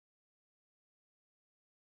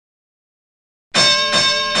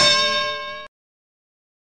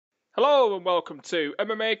Hello and welcome to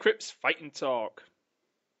MMA Crips Fighting Talk.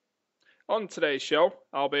 On today's show,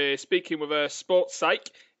 I'll be speaking with a sports psych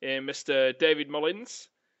in Mr. David Mullins.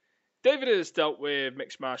 David has dealt with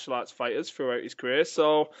mixed martial arts fighters throughout his career,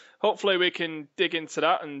 so hopefully we can dig into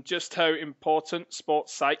that and just how important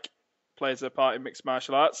sports psych plays a part in mixed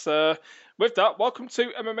martial arts. With that, welcome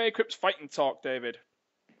to MMA Crips Fighting Talk, David.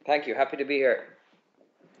 Thank you. Happy to be here.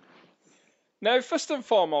 Now, first and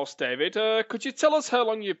foremost, David, could you tell us how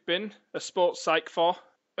long you've been a sports psych for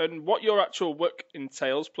and what your actual work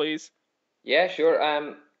entails, please? Yeah, sure.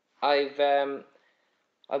 I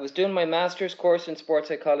was doing my master's course in sports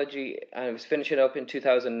psychology, and I was finishing up in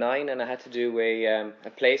 2009, and I had to do a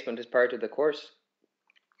placement as part of the course.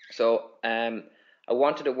 So I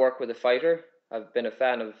wanted to work with a fighter. I've been a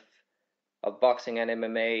fan of boxing and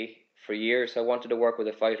MMA for years. So I wanted to work with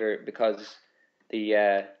a fighter because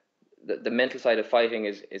the mental side of fighting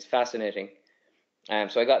is fascinating.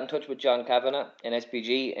 So I got in touch with John Kavanagh in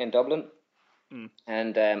SPG in Dublin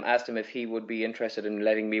and asked him if he would be interested in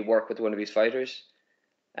letting me work with one of his fighters.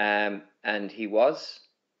 And he was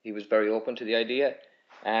very open to the idea.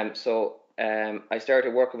 So I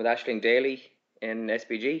started working with Aisling Daly in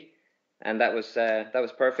SPG, and that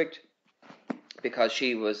was perfect because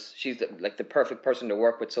she's the perfect person to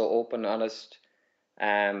work with, so open, honest,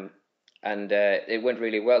 and it went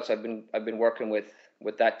really well. So I've been working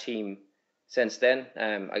with that team since then.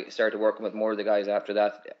 I started working with more of the guys after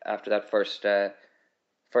that first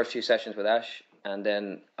few sessions with Ash, and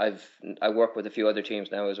then I work with a few other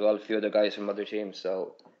teams now as well, a few other guys from other teams.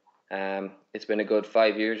 So it's been a good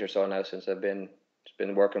 5 years or so now since I've been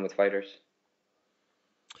working with fighters.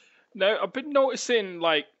 Now, I've been noticing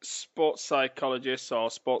like sports psychologists or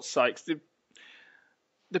sports psychs,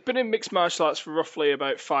 they've been in mixed martial arts for roughly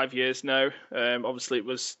about 5 years now. Obviously, it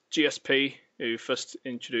was GSP who first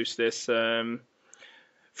introduced this. From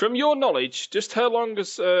your knowledge, just how long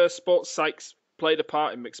has sports psychs played a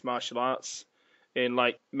part in mixed martial arts in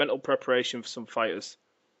like mental preparation for some fighters?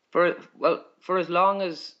 For as long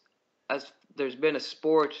as there's been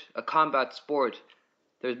a combat sport,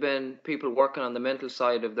 there's been people working on the mental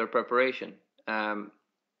side of their preparation.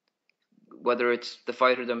 Whether it's the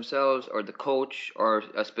fighter themselves or the coach or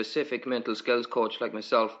a specific mental skills coach like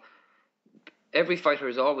myself, every fighter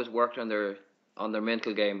has always worked on their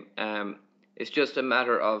mental game. It's just a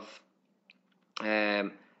matter of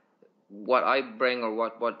what I bring or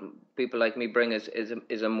what people like me bring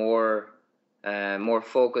is a more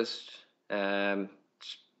focused and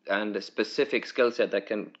a specific skill set that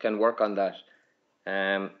can work on that.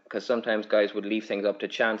 Because sometimes guys would leave things up to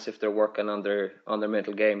chance if they're working on their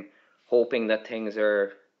mental game, hoping that things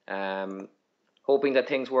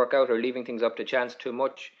work out, or leaving things up to chance too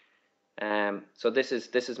much. So this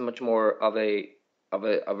is much more of a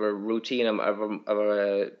routine, of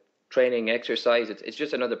a training exercise. It's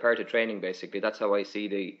just another part of training, basically. That's how I see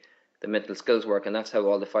the mental skills work, and that's how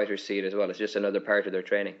all the fighters see it as well. It's just another part of their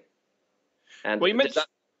training. And well, you mentioned...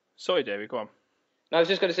 Sorry, David, go on. No, I was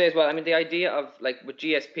just going to say as well, I mean, the idea of, like, with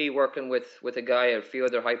GSP working with a guy, a few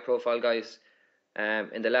other high-profile guys,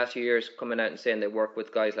 in the last few years coming out and saying they work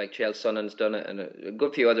with guys like Chael Sonnen's done it, and a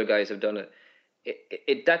good few other guys have done it.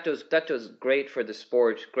 That does great for the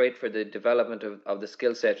sport, great for the development of the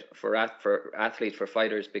skill set for athletes, for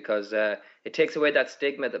fighters, because it takes away that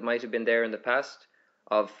stigma that might have been there in the past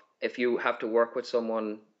of, if you have to work with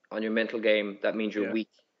someone on your mental game, that means you're weak,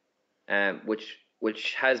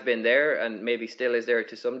 which has been there and maybe still is there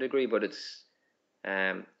to some degree, but it's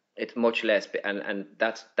much less, and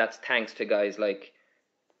that's thanks to guys like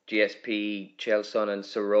GSP, Chael Sonnen,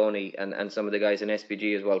 Cerrone, and some of the guys in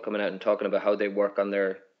SPG as well, coming out and talking about how they work on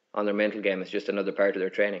their mental game. It's just another part of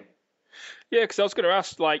their training. Yeah, because I was going to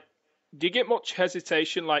ask, like, do you get much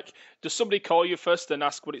hesitation? Like, does somebody call you first and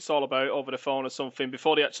ask what it's all about over the phone or something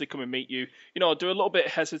before they actually come and meet you? You know, do a little bit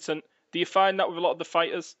hesitant. Do you find that with a lot of the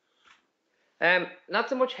fighters? Not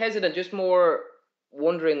so much hesitant, just more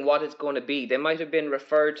wondering what it's going to be. They might have been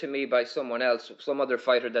referred to me by someone else, some other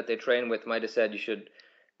fighter that they train with might have said, you should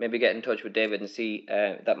maybe get in touch with David and see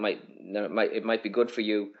it might be good for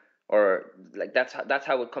you, or like that's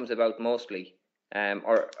how it comes about mostly,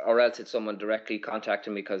 or else it's someone directly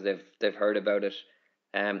contacting me because they've heard about it.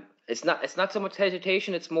 It's not so much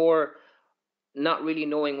hesitation, it's more not really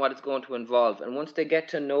knowing what it's going to involve, and once they get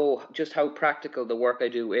to know just how practical the work I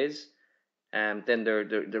do is, then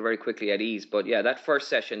they're very quickly at ease. But yeah, that first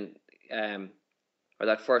session, or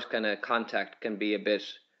that first kind of contact, can be a bit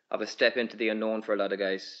of a step into the unknown for a lot of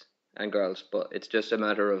guys and girls. But it's just a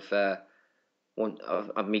matter of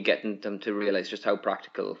me getting them to realize just how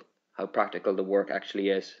practical the work actually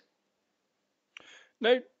is.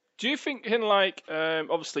 Now, Do you think in like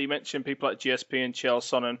obviously you mentioned people like GSP and Chael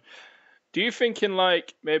Sonnen. Do you think in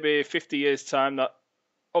like maybe 50 years time that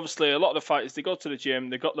obviously a lot of the fighters, they go to the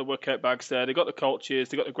gym, they got the workout bags there, they got the coaches,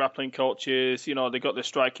 they got the grappling coaches, you know, they got the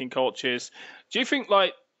striking coaches. Do you think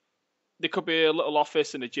like there could be a little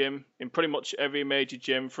office in the gym, in pretty much every major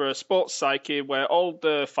gym, for a sports psyche where all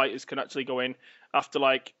the fighters can actually go in after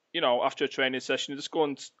like, you know, after a training session, just go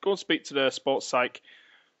and speak to the sports psych?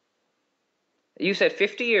 You said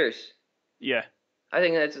 50 years. Yeah. I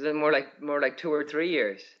think that's more like 2 or 3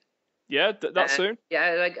 years. Yeah, that soon.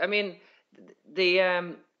 Yeah, like I mean,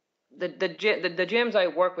 the gyms I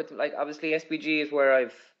work with, like obviously SBG is where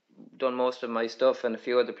I've done most of my stuff, and a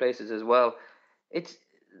few other places as well. It's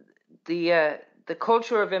the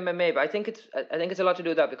culture of MMA, but I think it's a lot to do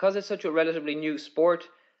with that, because it's such a relatively new sport,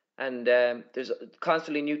 and there's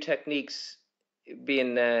constantly new techniques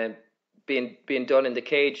being done in the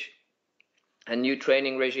cage, and new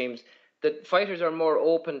training regimes. The fighters are more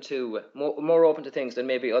open to things than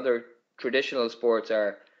maybe other traditional sports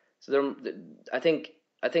are. So I think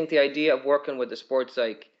the idea of working with the sports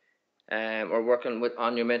psych, or working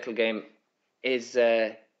on your mental game, is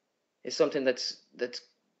something that's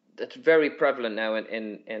very prevalent now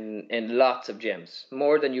in lots of gyms,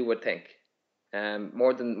 more than you would think,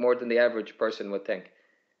 more than the average person would think.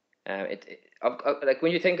 Like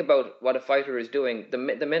when you think about what a fighter is doing, the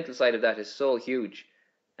mental side of that is so huge.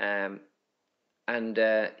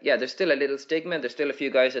 There's still a little stigma. There's still a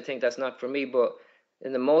few guys that think that's not for me, but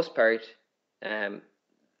in the most part,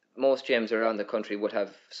 most gyms around the country would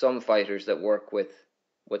have some fighters that work with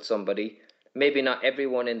somebody. Maybe not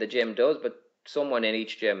everyone in the gym does, but someone in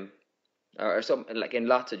each gym, or some, like in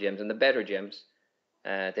lots of gyms, in the better gyms,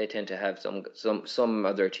 they tend to have some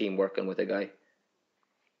other team working with a guy.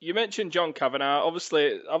 You mentioned John Kavanagh.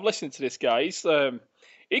 Obviously, I've listened to this guy.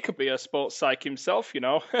 He could be a sports psych himself, you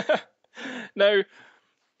know. Now,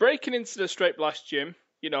 breaking into the Straight Blast gym,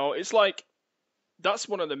 you know, it's like that's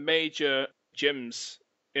one of the major gyms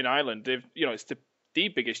in Ireland. It's the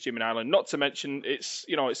biggest gym in Ireland. Not to mention, it's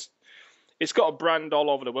got a brand all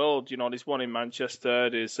over the world. You know, there's one in Manchester.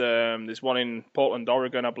 There's one in Portland,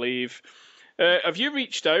 Oregon, I believe. Have you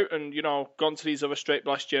reached out and gone to these other Straight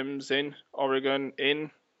Blast gyms in Oregon, in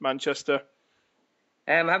Manchester?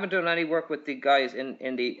 I haven't done any work with the guys in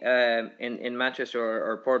Manchester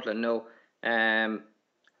or Portland. No,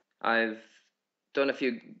 I've done a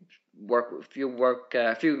few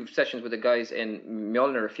sessions with the guys in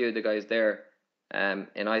Mjolnir. A few of the guys there,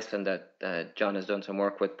 in Iceland that John has done some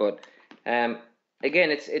work with. But again,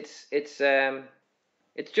 it's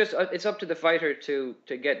up to the fighter to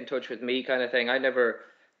get in touch with me, kind of thing. I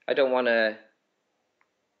don't want to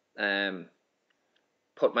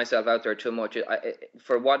put myself out there too much.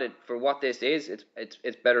 For what this is,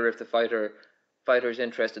 it's better if the fighter's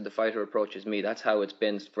interested. The fighter approaches me. That's how it's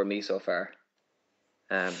been for me so far.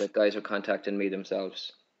 But guys are contacting me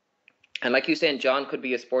themselves, and like you saying, John could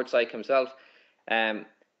be a sports psych himself. John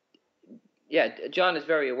is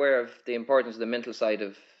very aware of the importance of the mental side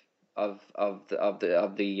of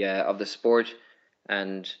the sport,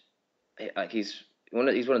 and he's one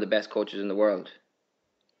of the best coaches in the world.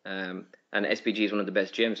 And SBG is one of the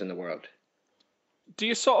best gyms in the world. Do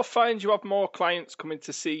you sort of find you have more clients coming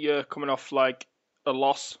to see you coming off like a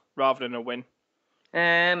loss rather than a win?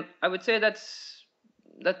 I would say that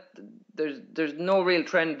there's no real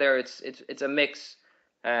trend there. It's a mix.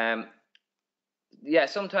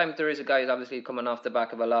 Sometimes there is a guy obviously coming off the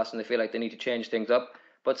back of a loss and they feel like they need to change things up.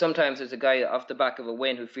 But sometimes there's a guy off the back of a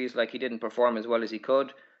win who feels like he didn't perform as well as he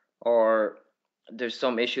could, or there's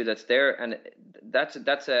some issue that's there, and that's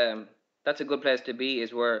a good place to be,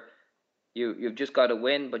 is where you've just got to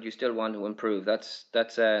win, but you still want to improve. That's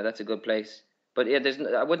a good place. But yeah,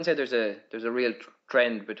 I wouldn't say there's a real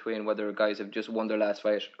trend between whether guys have just won their last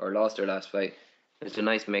fight or lost their last fight. It's a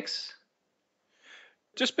nice mix.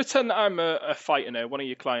 Just pretend that I'm a fighter now, one of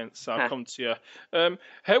your clients. I'll come to you.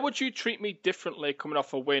 How would you treat me differently coming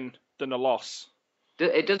off a win than a loss?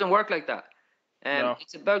 It doesn't work like that. No.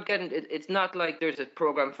 It's about getting. It's not like there's a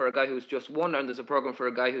program for a guy who's just won and there's a program for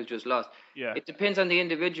a guy who's just lost. Yeah. It depends on the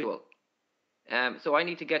individual. So I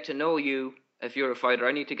need to get to know you. If you're a fighter,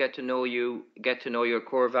 I need to get to know you, get to know your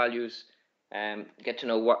core values, get to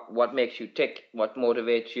know what makes you tick, what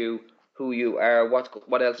motivates you, who you are,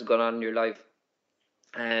 what else is going on in your life,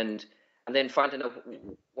 and then finding out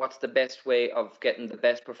what's the best way of getting the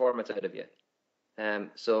best performance out of you.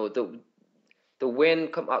 So the win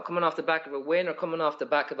coming off the back of a win or coming off the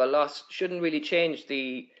back of a loss shouldn't really change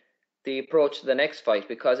the approach to the next fight,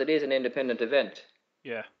 because it is an independent event.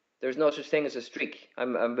 Yeah. There's no such thing as a streak.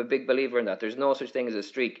 I'm a big believer in that. There's no such thing as a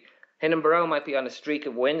streak. Henan Barrow might be on a streak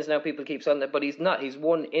of wins now. People keep saying that, but he's not. He's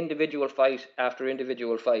won individual fight after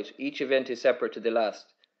individual fight. Each event is separate to the last.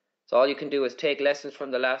 So all you can do is take lessons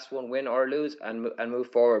from the last one, win or lose, and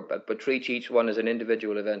move forward. But treat each one as an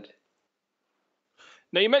individual event.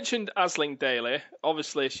 Now, you mentioned Aisling Daly.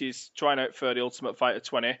 Obviously, she's trying out for the Ultimate Fighter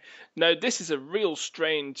 20. Now, this is a real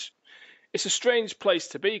strange... It's a strange place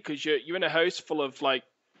to be because you're in a house full of, like,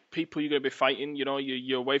 people you're going to be fighting. You know,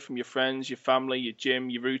 you're away from your friends, your family, your gym,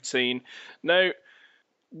 your routine. Now,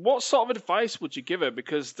 what sort of advice would you give her?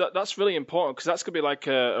 Because that's really important, because that's going to be like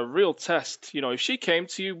a real test. You know, if she came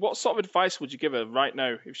to you, what sort of advice would you give her right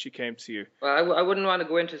now if she came to you? Well, I wouldn't want to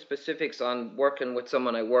go into specifics on working with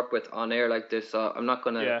someone I work with on air like this. I'm not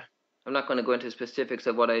going to go into specifics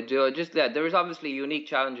of what I do. There is obviously unique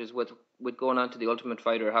challenges with going on to the Ultimate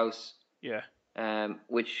Fighter house. Yeah.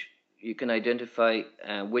 Which you can identify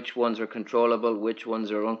which ones are controllable, which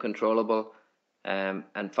ones are uncontrollable,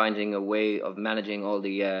 and finding a way of managing all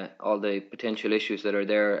the potential issues that are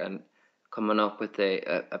there, and coming up with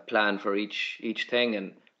a plan for each thing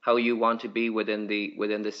and how you want to be within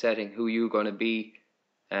the setting, who you're going to be.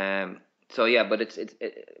 So yeah, but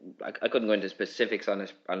I couldn't go into specifics on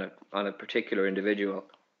a particular individual.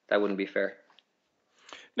 That wouldn't be fair.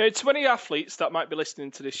 Now, to any athletes that might be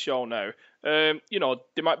listening to this show now, you know,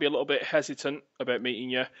 they might be a little bit hesitant about meeting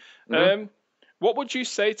you. Mm-hmm. What would you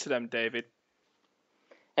say to them, David?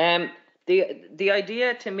 The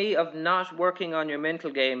idea to me of not working on your mental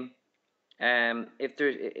game,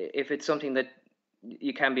 if it's something that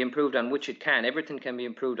you can be improved on, which it can, everything can be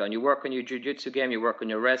improved on. You work on your jiu-jitsu game, you work on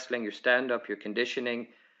your wrestling, your stand-up, your conditioning.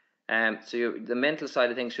 So the mental side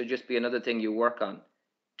of things should just be another thing you work on.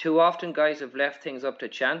 Too often, guys have left things up to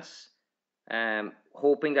chance,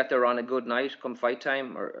 hoping that they're on a good night come fight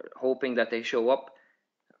time, or hoping that they show up.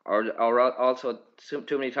 Or also,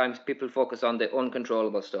 too many times, people focus on the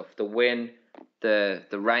uncontrollable stuff, the win, the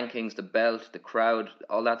rankings, the belt, the crowd,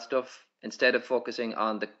 all that stuff, instead of focusing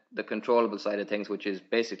on the controllable side of things, which is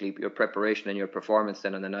basically your preparation and your performance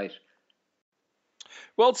then on the night.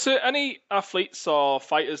 Well, to any athletes or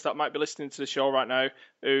fighters that might be listening to the show right now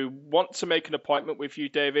who want to make an appointment with you,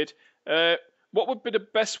 David, what would be the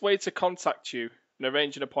best way to contact you and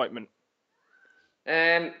arrange an appointment?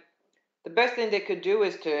 The best thing they could do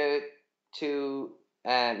is to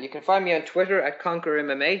you can find me on Twitter at Conquer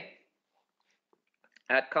MMA,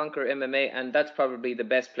 and that's probably the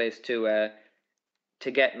best place to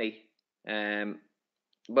get me.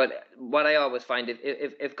 But what I always find,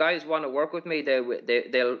 if guys want to work with me,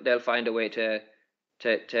 they'll find a way to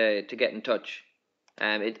get in touch.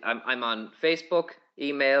 I'm on Facebook,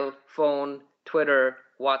 email, phone, Twitter,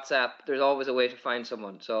 WhatsApp. There's always a way to find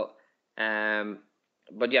someone. So,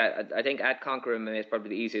 but yeah, I think at Conquer MMA is probably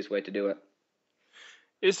the easiest way to do it.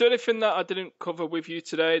 Is there anything that I didn't cover with you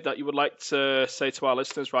today that you would like to say to our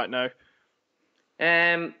listeners right now?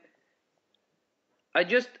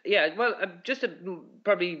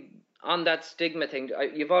 Probably on that stigma thing,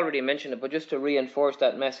 you've already mentioned it, but just to reinforce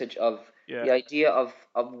that message of the idea of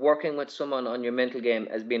working with someone on your mental game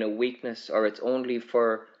as being a weakness, or it's only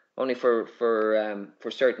for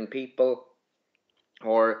certain people,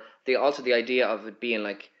 or the idea of it being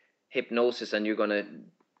like hypnosis, and you're gonna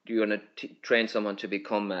train someone to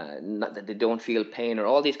become not that they don't feel pain, or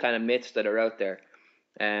all these kind of myths that are out there.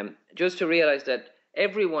 Just to realize that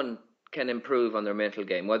everyone can improve on their mental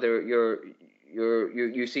game, whether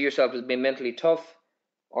you see yourself as being mentally tough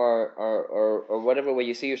or whatever way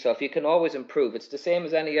you see yourself, you can always improve. It's the same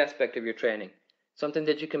as any aspect of your training, something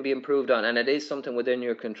that you can be improved on, and it is something within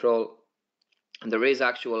your control. And there is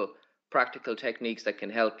actual practical techniques that can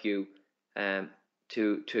help you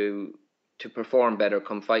to perform better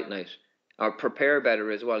come fight night, or prepare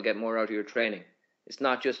better as well, get more out of your training. It's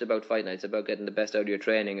not just about fight night, it's about getting the best out of your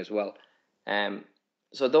training as well.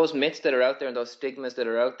 So those myths that are out there and those stigmas that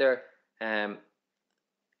are out there,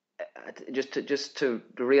 just to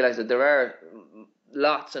realize that there are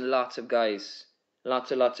lots and lots of guys,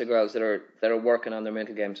 lots and lots of girls that are working on their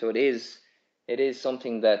mental game. So it is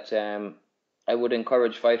something that I would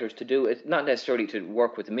encourage fighters to do. It's not necessarily to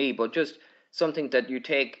work with me, but just something that you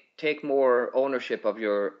take more ownership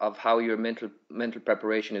of how your mental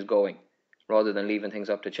preparation is going, rather than leaving things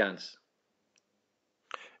up to chance.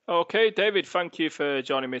 Okay, David, thank you for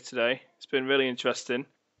joining me today. It's been really interesting.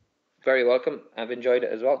 Very welcome. I've enjoyed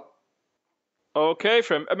it as well. Okay,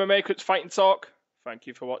 from MMA Crips Fighting Talk, thank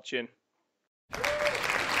you for watching.